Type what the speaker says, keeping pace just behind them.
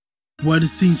What it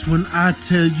seems when I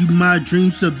tell you my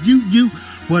dreams of you.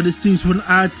 What it seems when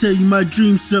I tell you my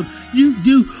dreams of you.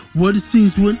 What it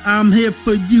seems when I'm here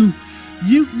for you.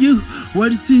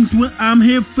 What it seems when I'm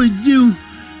here for you.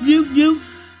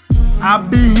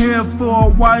 I've been here for a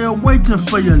while waiting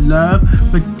for your love,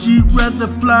 but you'd rather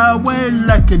fly away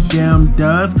like a damn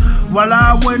dove. While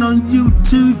I wait on you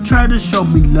to try to show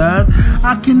me love,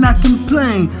 I cannot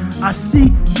complain. I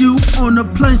see you on a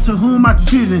plane, so who am I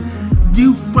kidding?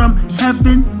 You from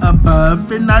heaven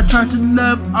above, and I try to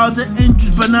love all the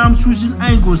angels, but now I'm switching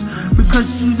angles,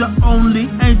 because you're the only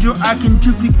angel I can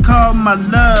truthfully call my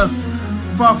love.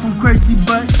 Far from crazy,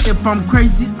 but if I'm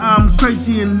crazy, I'm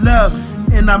crazy in love,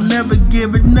 and I'm never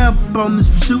giving up on this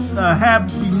pursuit of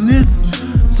happiness.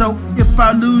 So if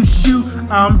I lose you,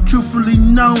 I'm truthfully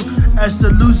known as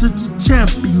the loser to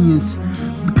champions,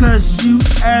 because you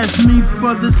ask me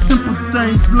for the simple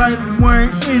things like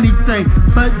wearing anything,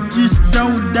 but just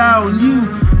don't doubt you.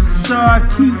 So I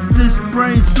keep this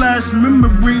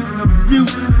brain/memory of you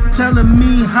telling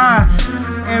me hi.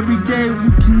 Every day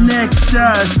we connect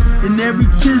us, and every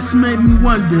kiss made me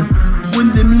wonder, when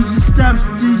the music stops,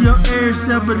 do your ears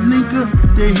ever linger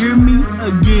to hear me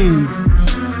again?